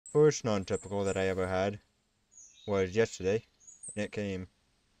first non-typical that I ever had was yesterday, and it came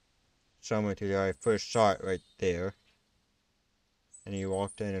somewhere to where I first saw it right there. And he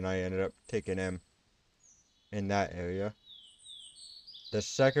walked in and I ended up taking him in that area. The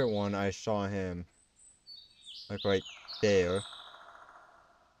second one I saw him like right there.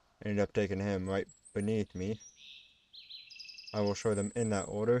 Ended up taking him right beneath me. I will show them in that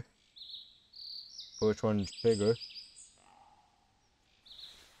order. Which one's bigger?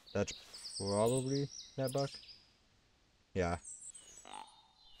 That's probably that buck. Yeah.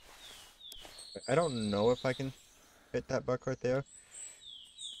 I don't know if I can hit that buck right there.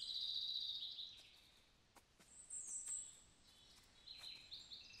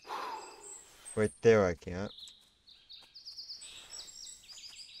 Right there I can't.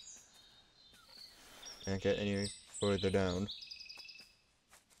 Can't get any further down.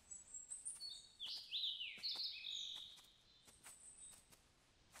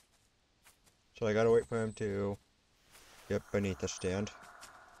 So I gotta wait for him to get beneath the stand.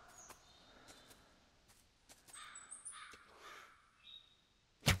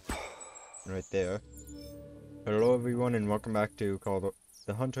 Right there. Hello everyone and welcome back to called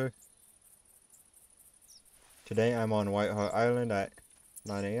the Hunter. Today I'm on Whitetail Island at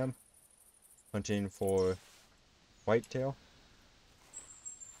 9 a.m. hunting for whitetail.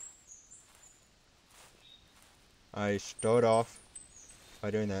 I start off by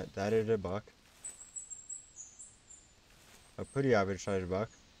doing that. That is a buck. A pretty average sized buck.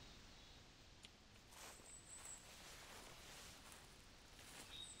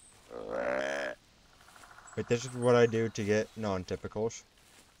 But this is what I do to get non-typicals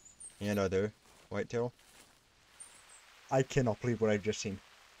and other whitetail. I cannot believe what I've just seen.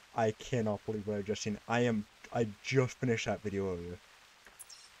 I cannot believe what I've just seen. I just finished that video earlier.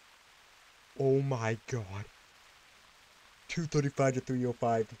 Oh my god. 235 to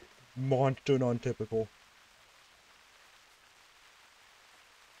 305. Monster non-typical.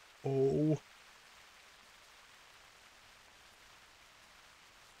 Oh.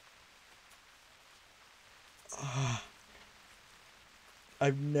 Ah.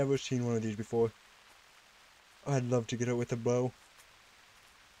 I've never seen one of these before. I'd love to get it with a bow.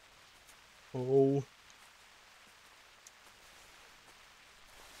 Oh.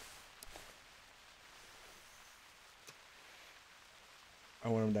 I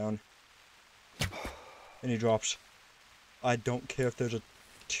want him down. And he drops. I don't care if there's a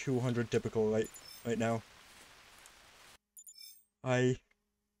 200 typical right now. I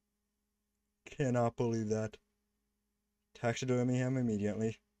cannot believe that. Taxidermy him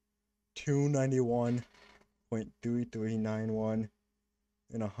immediately. 291.3391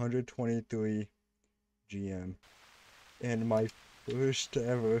 and 123 GM. And my first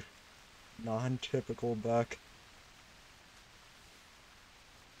ever non-typical buck.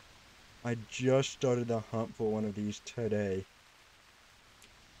 I just started the hunt for one of these today.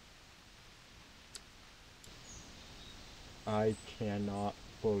 I cannot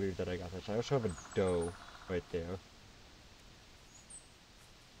believe that I got this. I also have a doe right there.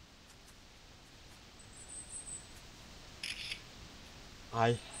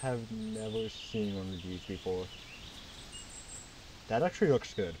 I have never seen one of these before. That actually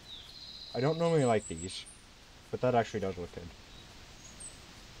looks good. I don't normally like these, but that actually does look good.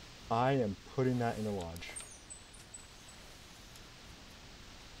 I am putting that in the lodge.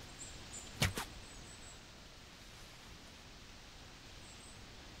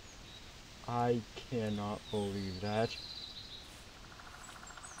 I cannot believe that.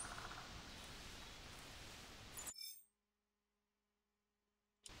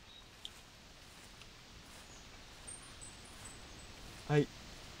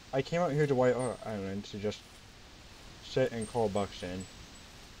 I came out here to Whitehall Island to just sit and call bucks in,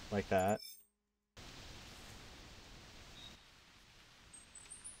 like that.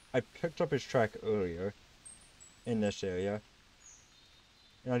 I picked up his track earlier, in this area,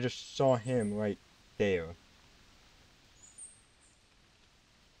 and I just saw him right there.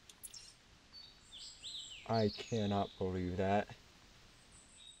 I cannot believe that.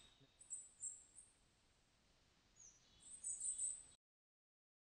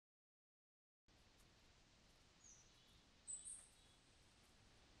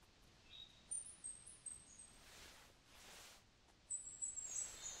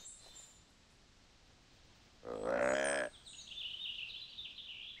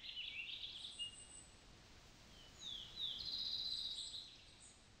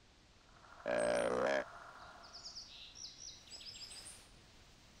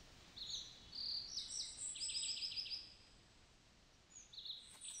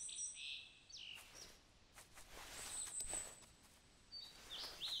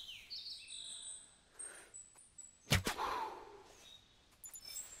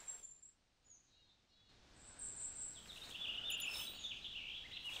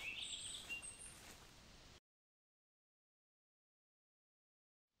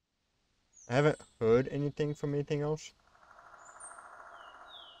 I haven't heard anything from anything else.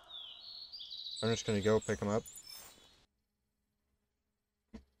 I'm just gonna go pick him up.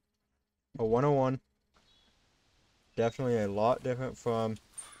 A 101. Definitely a lot different from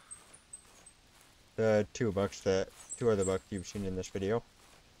the two other bucks you've seen in this video.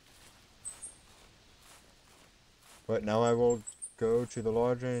 But now I will go to the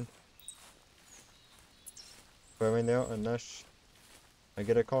lodge and put him there unless I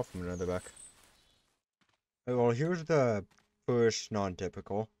get a call from another buck. Well, here's the first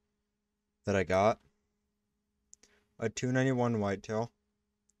non-typical that I got. A 291 whitetail.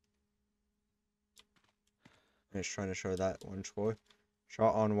 I'm just trying to show that one score.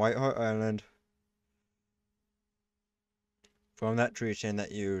 Shot on White Hart Island. From that tree stand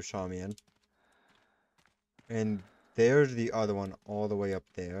that you saw me in. And there's the other one all the way up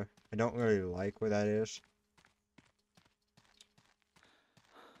there. I don't really like where that is.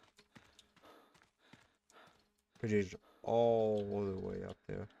 Because it's all the way up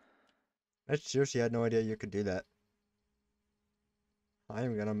there. I seriously had no idea you could do that. I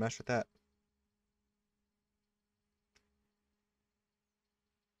am gonna mess with that.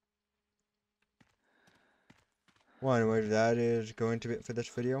 Well, anyways, that is going to be it for this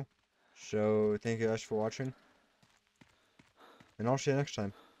video. So, thank you guys for watching. And I'll see you next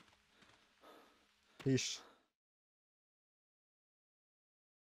time. Peace.